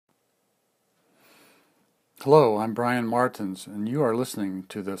Hello, I'm Brian Martins, and you are listening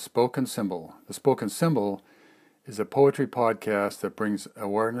to The Spoken Symbol. The Spoken Symbol is a poetry podcast that brings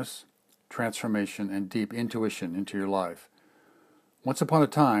awareness, transformation, and deep intuition into your life. Once upon a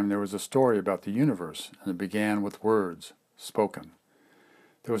time, there was a story about the universe, and it began with words, spoken.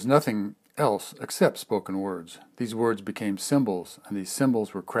 There was nothing else except spoken words. These words became symbols, and these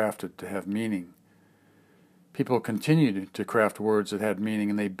symbols were crafted to have meaning. People continued to craft words that had meaning,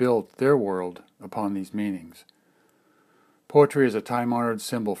 and they built their world upon these meanings. Poetry is a time-honored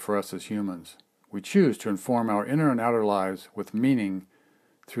symbol for us as humans. We choose to inform our inner and outer lives with meaning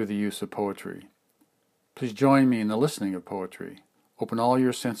through the use of poetry. Please join me in the listening of poetry. Open all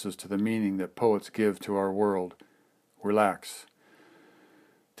your senses to the meaning that poets give to our world. Relax.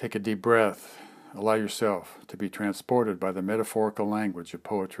 Take a deep breath. Allow yourself to be transported by the metaphorical language of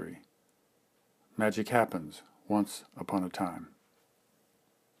poetry. Magic happens once upon a time.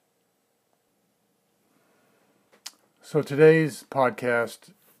 So today's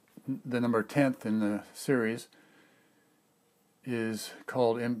podcast, the number 10th in the series, is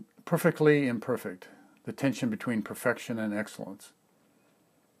called Perfectly-Imperfect, the tension between perfection and excellence.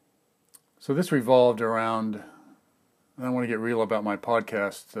 So this revolved around, and I want to get real about my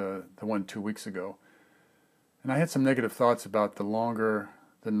podcast, the one 2 weeks ago. And I had some negative thoughts about the longer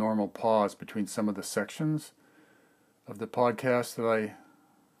than normal pause between some of the sections of the podcast that I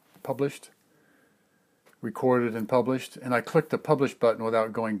recorded and published, and I clicked the publish button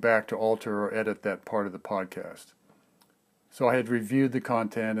without going back to alter or edit that part of the podcast. So I had reviewed the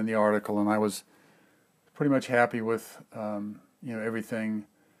content and the article, and I was pretty much happy with everything.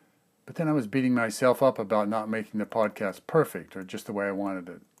 But then I was beating myself up about not making the podcast perfect or just the way I wanted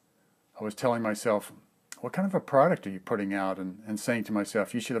it. I was telling myself, what kind of a product are you putting out? And saying to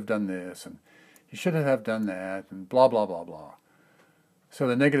myself, you should have done this, and you should have done that, and blah, blah, blah, blah. So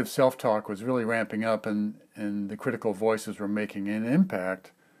the negative self-talk was really ramping up, and the critical voices were making an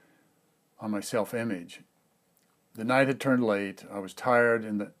impact on my self-image. The night had turned late. I was tired,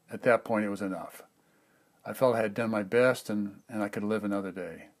 and at that point it was enough. I felt I had done my best, and I could live another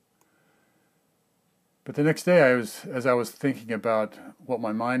day. But the next day, as I was thinking about what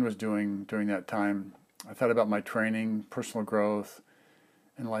my mind was doing during that time, I thought about my training, personal growth,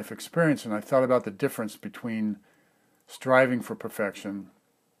 and life experience, and I thought about the difference between striving for perfection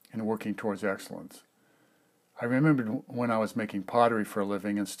and working towards excellence. I remembered when I was making pottery for a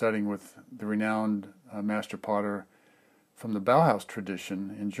living and studying with the renowned master potter from the Bauhaus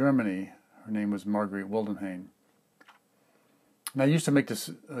tradition in Germany. Her name was Marguerite Wildenhain. And I used to make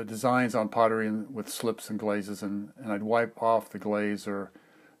designs on pottery with slips and glazes, and I'd wipe off the glaze or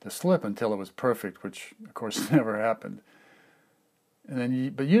the slip until it was perfect, which of course never happened. And then,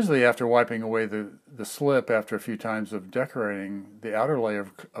 but usually after wiping away the slip after a few times of decorating, the outer layer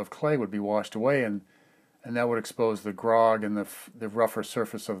of clay would be washed away, and that would expose the grog and the rougher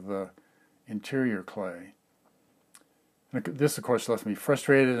surface of the interior clay. And this, of course, left me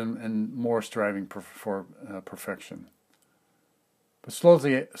frustrated and more striving for perfection. But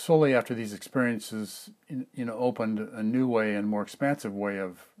slowly after these experiences, opened a new way and more expansive way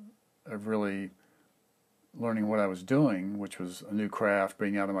of really learning what I was doing, which was a new craft,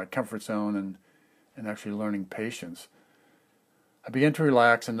 being out of my comfort zone and actually learning patience. I began to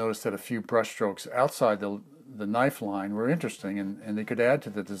relax and notice that a few brush strokes outside the knife line were interesting, and they could add to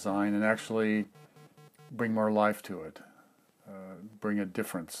the design and actually bring more life to it, bring a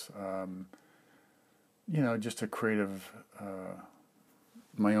difference. Just a creative...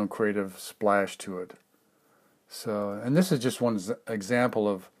 my own creative splash to it. So, and this is just one example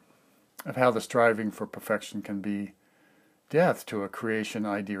of how the striving for perfection can be death to a creation,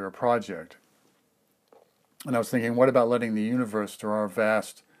 idea, or project. And I was thinking, what about letting the universe, through our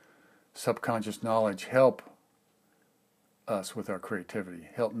vast subconscious knowledge, help us with our creativity,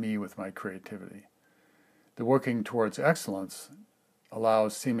 help me with my creativity? The working towards excellence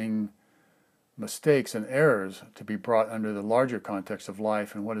allows seeming mistakes and errors to be brought under the larger context of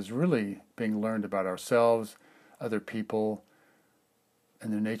life and what is really being learned about ourselves, other people,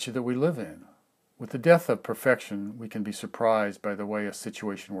 and the nature that we live in. With the death of perfection, we can be surprised by the way a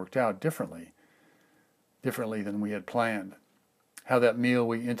situation worked out differently than we had planned. How that meal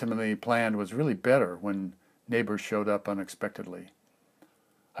we intimately planned was really better when neighbors showed up unexpectedly.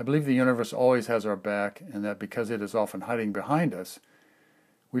 I believe the universe always has our back, and that because it is often hiding behind us,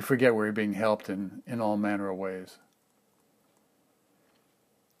 we forget we're being helped in all manner of ways.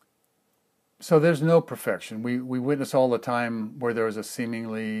 So there's no perfection. We witness all the time where there is a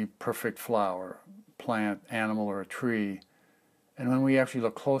seemingly perfect flower, plant, animal, or a tree. And when we actually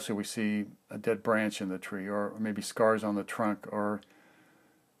look closer, we see a dead branch in the tree, or maybe scars on the trunk, or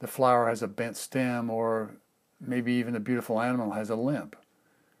the flower has a bent stem, or maybe even a beautiful animal has a limp.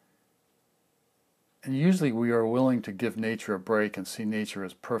 And usually we are willing to give nature a break and see nature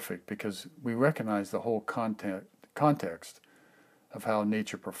as perfect because we recognize the whole context of how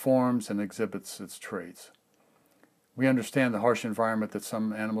nature performs and exhibits its traits. We understand the harsh environment that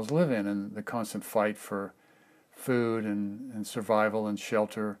some animals live in and the constant fight for food and survival and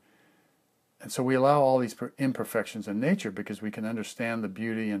shelter. And so we allow all these imperfections in nature because we can understand the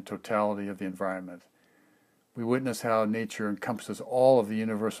beauty and totality of the environment. We witness how nature encompasses all of the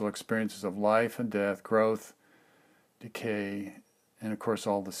universal experiences of life and death, growth, decay, and of course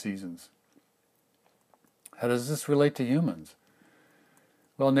all the seasons. How does this relate to humans?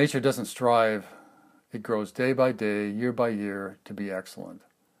 Well, nature doesn't strive. It grows day by day, year by year to be excellent.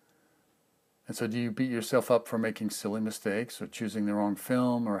 And so do you beat yourself up for making silly mistakes or choosing the wrong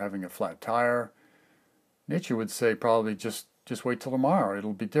film or having a flat tire? Nature would say probably just wait till tomorrow.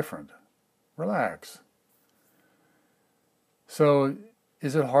 It'll be different. Relax. So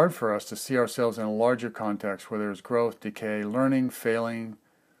is it hard for us to see ourselves in a larger context where there's growth, decay, learning, failing,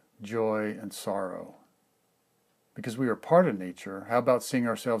 joy, and sorrow? Because we are part of nature, how about seeing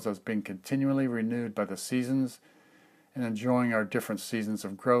ourselves as being continually renewed by the seasons and enjoying our different seasons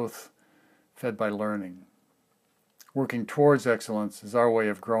of growth, fed by learning? Working towards excellence is our way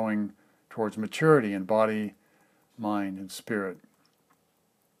of growing towards maturity in body, mind, and spirit.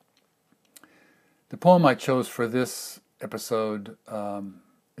 The poem I chose for this episode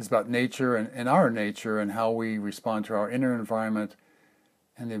is about nature and our nature and how we respond to our inner environment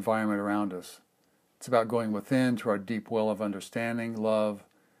and the environment around us. It's about going within to our deep well of understanding, love,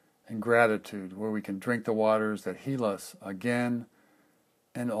 and gratitude, where we can drink the waters that heal us again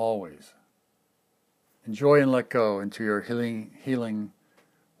and always. Enjoy and let go into your healing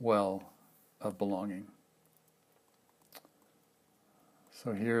well of belonging.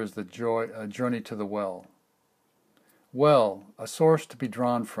 So here's the journey to the well. Well, a source to be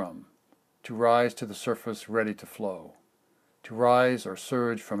drawn from, to rise to the surface ready to flow, to rise or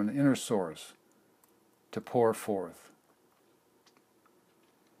surge from an inner source, to pour forth.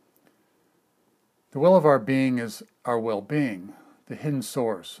 The well of our being is our well-being, the hidden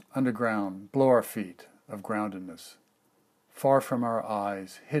source, underground, below our feet, of groundedness, far from our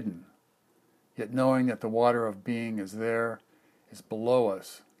eyes, hidden, yet knowing that the water of being is there, is below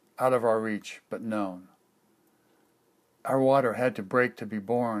us, out of our reach, but known. Our water had to break to be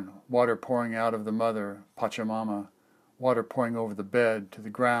born, water pouring out of the mother, Pachamama, water pouring over the bed, to the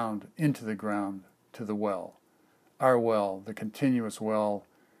ground, into the ground, to the well. Our well, the continuous well,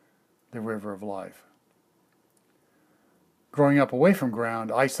 the river of life. Growing up away from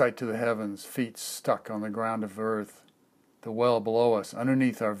ground, eyesight to the heavens, feet stuck on the ground of earth, the well below us,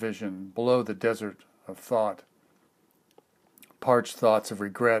 underneath our vision, below the desert of thought. Parched thoughts of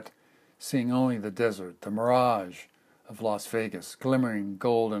regret, seeing only the desert, the mirage of Las Vegas, glimmering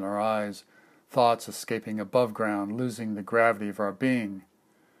gold in our eyes, thoughts escaping above ground, losing the gravity of our being.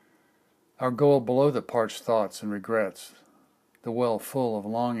 Our goal below the parched thoughts and regrets, the well full of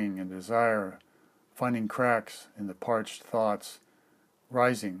longing and desire, finding cracks in the parched thoughts,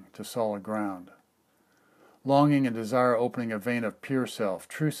 rising to solid ground. Longing and desire opening a vein of pure self,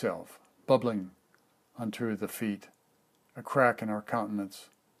 true self, bubbling unto the feet, a crack in our countenance.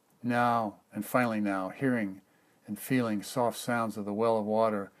 Now, and finally now, hearing and feeling soft sounds of the well of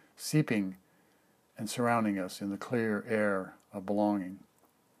water seeping and surrounding us in the clear air of belonging.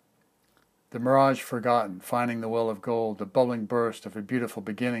 The mirage forgotten, finding the well of gold, the bubbling burst of a beautiful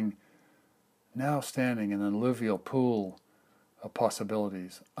beginning, now standing in an alluvial pool of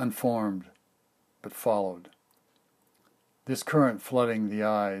possibilities, unformed but followed. This current flooding the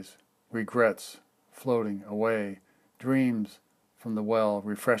eyes, regrets floating away, dreams from the well,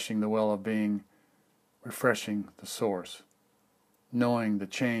 refreshing the well of being, refreshing the source, knowing the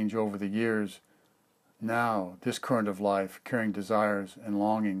change over the years, now this current of life carrying desires and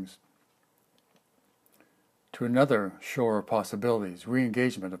longings to another shore of possibilities,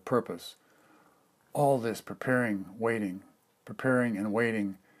 re-engagement of purpose. All this preparing and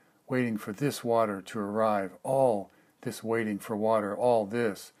waiting for this water to arrive, all this waiting for water, all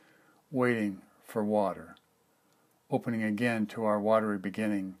this waiting for water. Opening again to our watery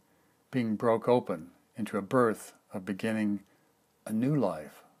beginning, being broke open into a birth of beginning a new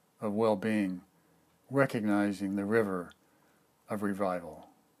life of well-being, recognizing the river of revival.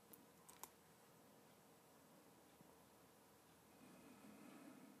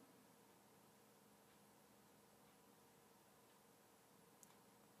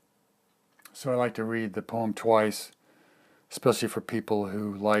 So I like to read the poem twice, especially for people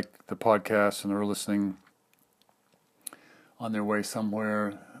who like the podcast and are listening on their way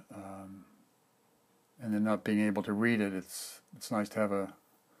somewhere. and then not being able to read it, it's nice to have a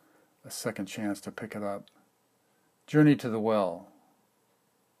second chance to pick it up. Journey to the well.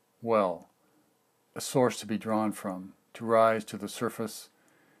 Well, a source to be drawn from, to rise to the surface,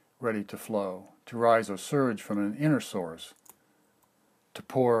 ready to flow, to rise or surge from an inner source, to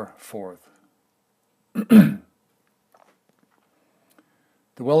pour forth. The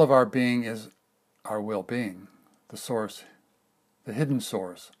well of our being is our well-being, the source, the hidden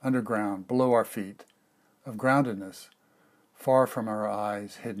source, underground, below our feet, of groundedness, far from our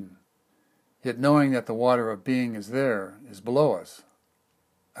eyes, hidden. Yet knowing that the water of being is there, is below us,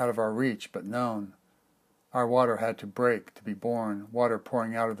 out of our reach, but known. Our water had to break to be born, water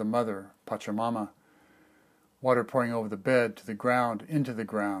pouring out of the mother, Pachamama, water pouring over the bed, to the ground, into the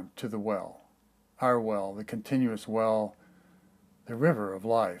ground, to the well. Our well, the continuous well, the river of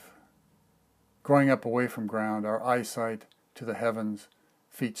life. Growing up away from ground, our eyesight to the heavens,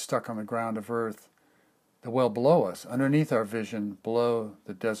 feet stuck on the ground of earth, the well below us, underneath our vision, below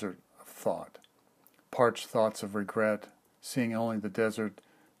the desert of thought. Parched thoughts of regret, seeing only the desert,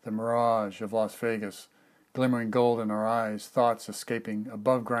 the mirage of Las Vegas, glimmering gold in our eyes, thoughts escaping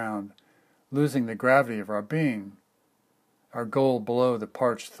above ground, losing the gravity of our being, our goal below the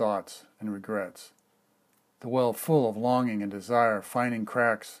parched thoughts and regrets. The well full of longing and desire, finding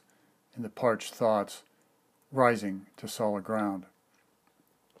cracks in the parched thoughts, rising to solid ground.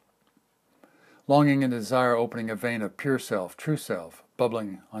 Longing and desire opening a vein of pure self, true self,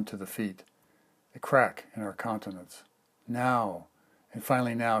 bubbling onto the feet, a crack in our countenance. Now, and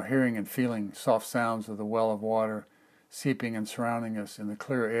finally now, hearing and feeling soft sounds of the well of water, seeping and surrounding us in the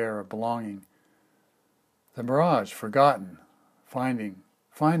clear air of belonging. The mirage, forgotten, finding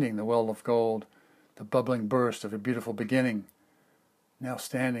the well of gold, the bubbling burst of a beautiful beginning, now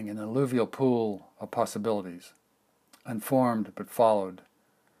standing in an alluvial pool of possibilities, unformed but followed.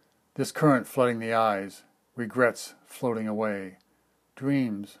 This current flooding the eyes, regrets floating away,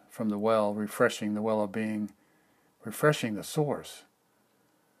 dreams from the well, refreshing the well of being, refreshing the source.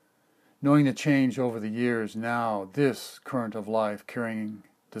 Knowing the change over the years, now this current of life carrying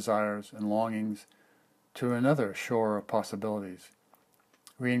desires and longings to another shore of possibilities.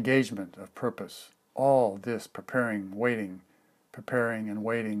 Re-engagement of purpose, all this preparing, waiting, preparing and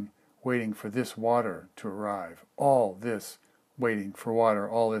waiting for this water to arrive. All this waiting for water,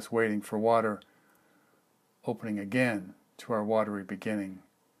 all this waiting for water, opening again to our watery beginning,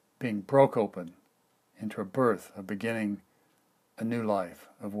 being broke open into a birth, a beginning, a new life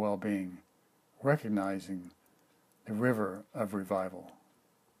of well-being, recognizing the river of revival.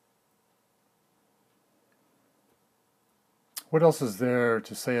 What else is there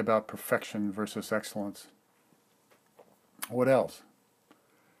to say about perfection versus excellence? What else?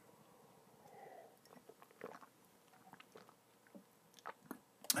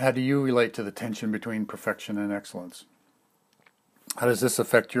 How do you relate to the tension between perfection and excellence? How does this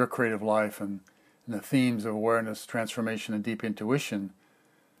affect your creative life and the themes of awareness, transformation, and deep intuition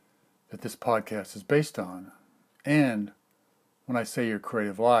that this podcast is based on? And when I say your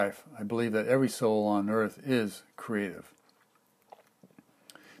creative life, I believe that every soul on earth is creative.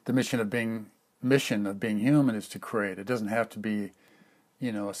 The mission of being human is to create. It doesn't have to be,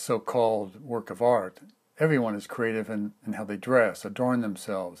 a so-called work of art. Everyone is creative in how they dress, adorn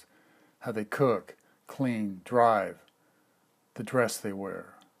themselves, how they cook, clean, drive, the dress they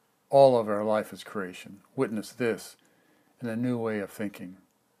wear. All of our life is creation. Witness this in a new way of thinking.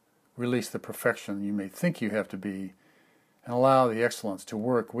 Release the perfection you may think you have to be, and allow the excellence to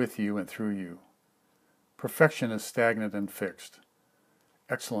work with you and through you. Perfection is stagnant and fixed.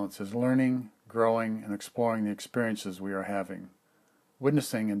 Excellence is learning, growing, and exploring the experiences we are having,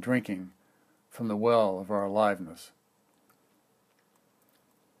 witnessing and drinking from the well of our aliveness.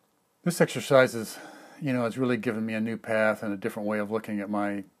 This exercise has really given me a new path and a different way of looking at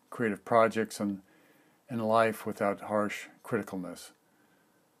my creative projects and life without harsh criticalness.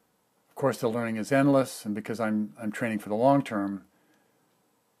 Of course, the learning is endless, and because I'm training for the long term,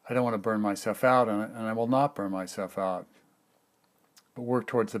 I don't want to burn myself out, and I will not burn myself out, but work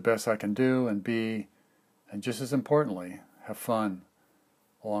towards the best I can do and be, and just as importantly, have fun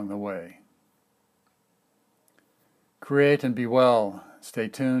along the way. Create and be well. Stay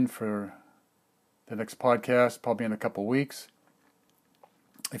tuned for the next podcast, probably in a couple weeks.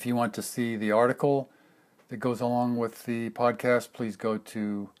 If you want to see the article that goes along with the podcast, please go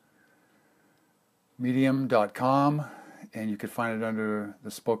to medium.com, and you could find it under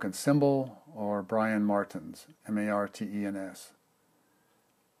the spoken symbol or Brian Martins, Martens.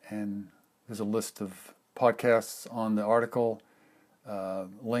 And there's a list of podcasts on the article,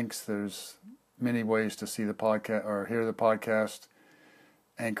 links. There's many ways to see the podcast or hear the podcast: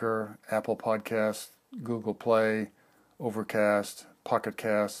 Anchor, Apple Podcasts, Google Play, Overcast, Pocket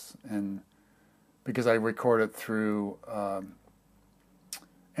Casts, and because I record it through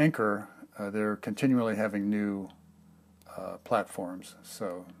Anchor, they're continually having new platforms.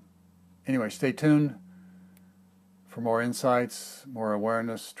 So anyway, stay tuned for more insights, more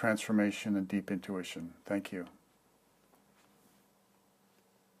awareness, transformation, and deep intuition. Thank you.